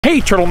Hey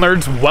turtle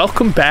nerds,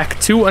 welcome back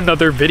to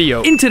another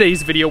video. In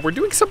today's video, we're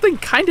doing something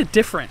kind of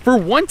different. For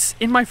once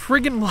in my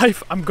friggin'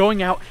 life, I'm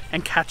going out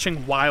and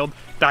catching wild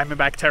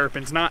Diamondback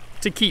terrapins, not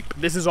to keep.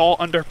 This is all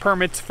under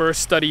permits for a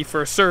study,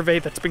 for a survey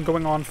that's been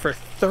going on for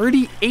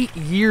 38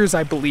 years,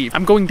 I believe.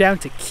 I'm going down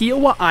to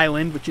Kiawah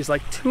Island, which is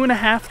like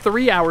 2.5,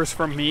 3 hours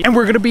from me, and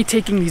we're gonna be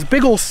taking these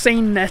big old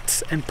seine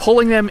nets and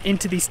pulling them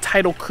into these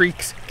tidal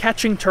creeks,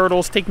 catching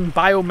turtles, taking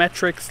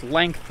biometrics,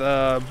 length,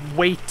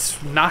 weight,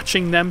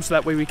 notching them so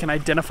that way we can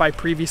identify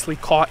previously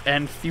caught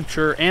and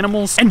future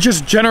animals, and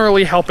just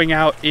generally helping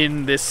out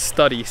in this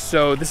study.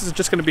 So this is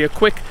just gonna be a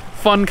quick,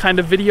 fun kind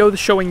of video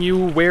showing you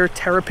where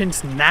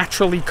terrapins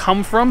naturally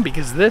come from,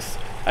 because this,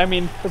 I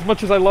mean, as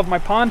much as I love my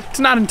pond, it's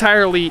not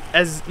entirely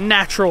as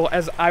natural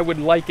as I would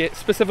like it,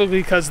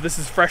 specifically because this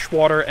is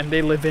freshwater and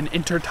they live in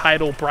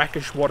intertidal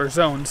brackish water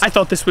zones. I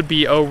thought this would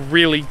be a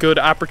really good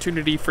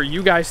opportunity for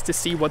you guys to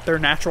see what their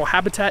natural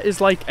habitat is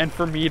like, and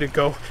for me to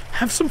go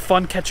have some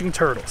fun catching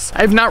turtles.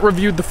 I have not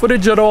reviewed the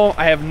footage at all.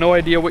 I have no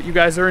idea what you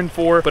guys are in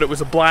for, but it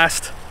was a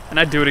blast, and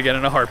I'd do it again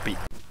in a heartbeat.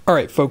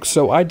 Alright folks,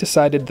 so I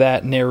decided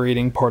that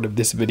narrating part of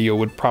this video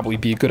would probably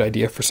be a good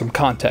idea for some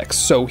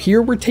context. So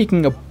here we're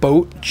taking a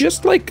boat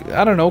just like,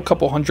 I don't know, a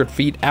couple hundred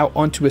feet out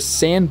onto a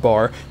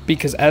sandbar,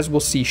 because as we'll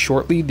see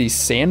shortly, the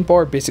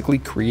sandbar basically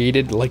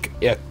created like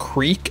a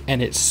creek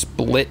and it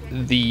split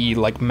the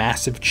like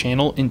massive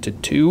channel into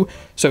two.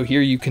 So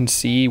here you can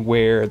see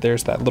where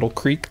there's that little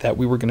creek that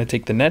we were going to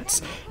take the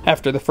nets.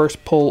 After the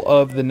first pull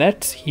of the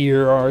nets,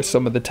 here are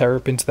some of the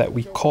terrapins that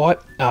we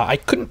caught. I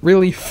couldn't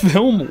really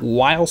film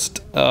whilst,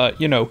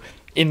 you know,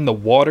 in the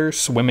water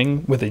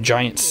swimming with a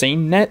giant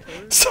seine net,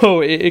 so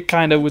it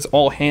kind of was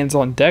all hands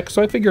on deck,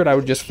 so I figured I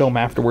would just film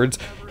afterwards.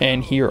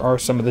 And here are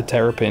some of the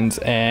terrapins,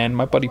 and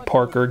my buddy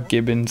Parker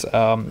Gibbons,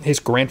 his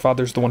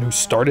grandfather's the one who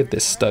started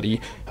this study,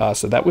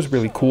 so that was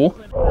really cool.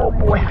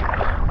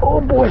 Oh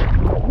boy,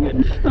 I'm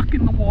getting stuck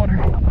in the water.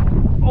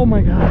 Oh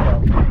my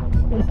god.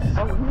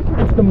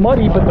 It's the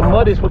muddy, but the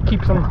mud is what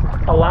keeps them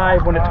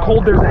alive. When it's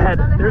cold, there's a head.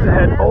 There's a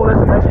head. Oh, that's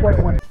a nice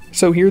white one.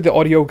 So here the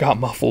audio got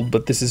muffled,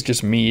 but this is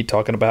just me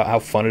talking about how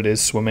fun it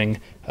is swimming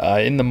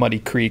in the muddy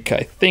creek.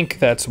 I think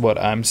that's what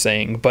I'm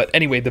saying. But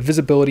anyway, the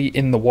visibility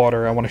in the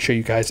water I want to show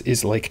you guys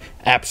is like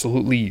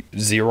absolutely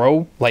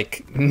zero,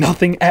 like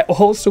nothing at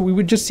all. So we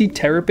would just see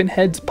terrapin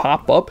heads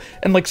pop up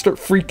and like start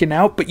freaking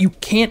out, but you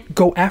can't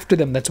go after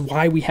them. That's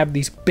why we have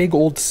these big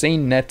old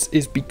seine nets,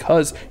 is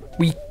because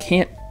we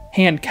can't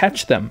hand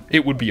catch them.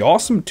 It would be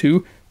awesome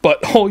to,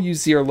 but all you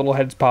see are little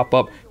heads pop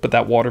up, but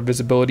that water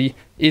visibility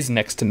is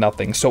next to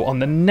nothing. So on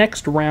the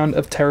next round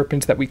of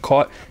terrapins that we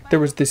caught, there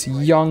was this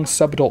young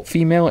subadult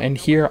female, and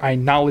here I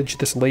knowledge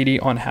this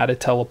lady on how to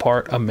tell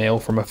apart a male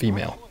from a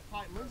female.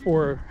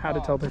 Or how to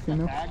tell they're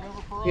female?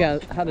 Yeah,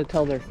 how to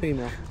tell they're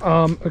female.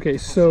 Okay,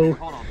 so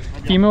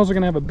females are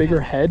gonna have a bigger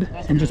head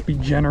and just be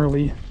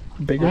generally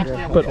bigger,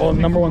 but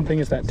number one thing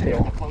is that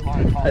tail.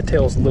 That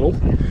tail's little.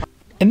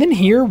 And then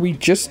here we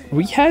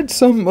had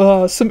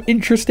some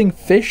interesting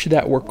fish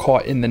that were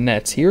caught in the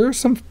nets. Here are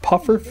some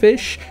puffer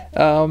fish.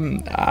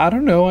 I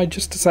don't know, I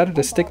just decided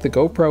to stick the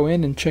GoPro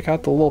in and check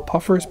out the little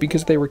puffers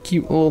because they were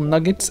cute little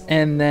nuggets.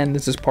 And then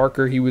this is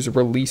Parker, he was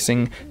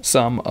releasing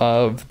some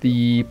of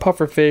the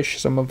puffer fish,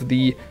 some of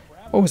the,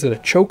 what was it, a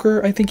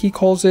choker, I think he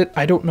calls it.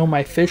 I don't know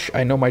my fish,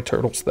 I know my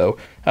turtles though.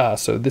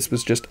 So this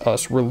was just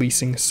us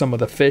releasing some of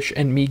the fish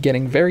and me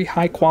getting very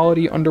high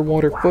quality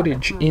underwater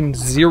footage in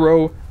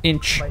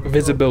 0-inch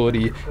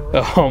visibility.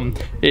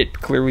 It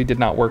clearly did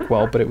not work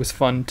well, but it was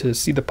fun to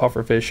see the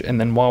puffer fish,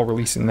 and then while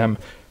releasing them,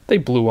 they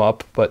blew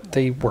up, but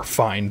they were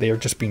fine. They are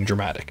just being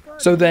dramatic.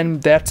 So then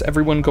that's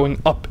everyone going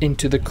up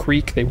into the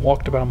creek. They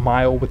walked about a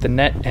mile with the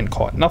net and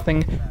caught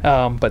nothing.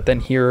 But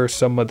then here are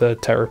some of the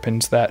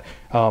terrapins that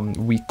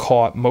we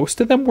caught. Most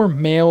of them were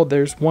male.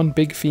 There's one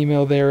big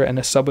female there and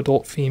a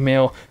subadult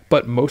female,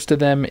 but most of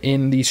them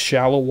in these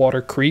shallow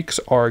water creeks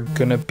are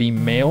gonna be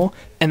male.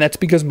 And that's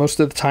because most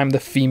of the time the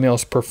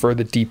females prefer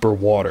the deeper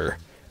water.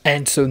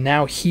 And so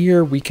now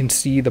here we can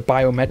see the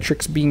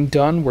biometrics being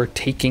done. We're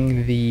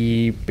taking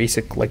the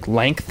basic like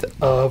length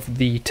of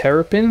the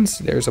terrapins.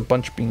 There's a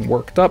bunch being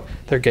worked up.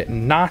 They're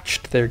getting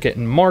notched, they're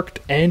getting marked,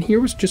 and here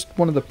was just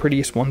one of the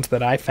prettiest ones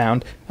that I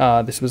found.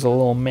 This was a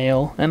little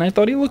male, and I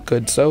thought he looked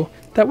good, so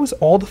that was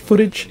all the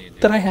footage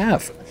that I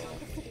have.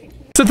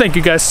 So thank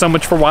you guys so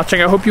much for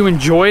watching. I hope you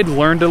enjoyed,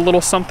 learned a little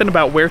something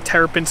about where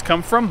terrapins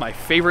come from, my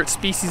favorite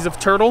species of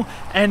turtle.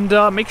 And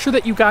make sure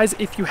that you guys,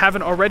 if you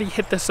haven't already,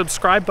 hit the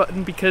subscribe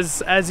button,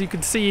 because as you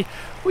can see,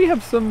 we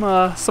have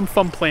some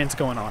fun plans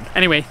going on.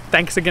 Anyway,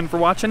 thanks again for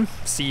watching.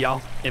 See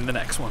y'all in the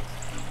next one.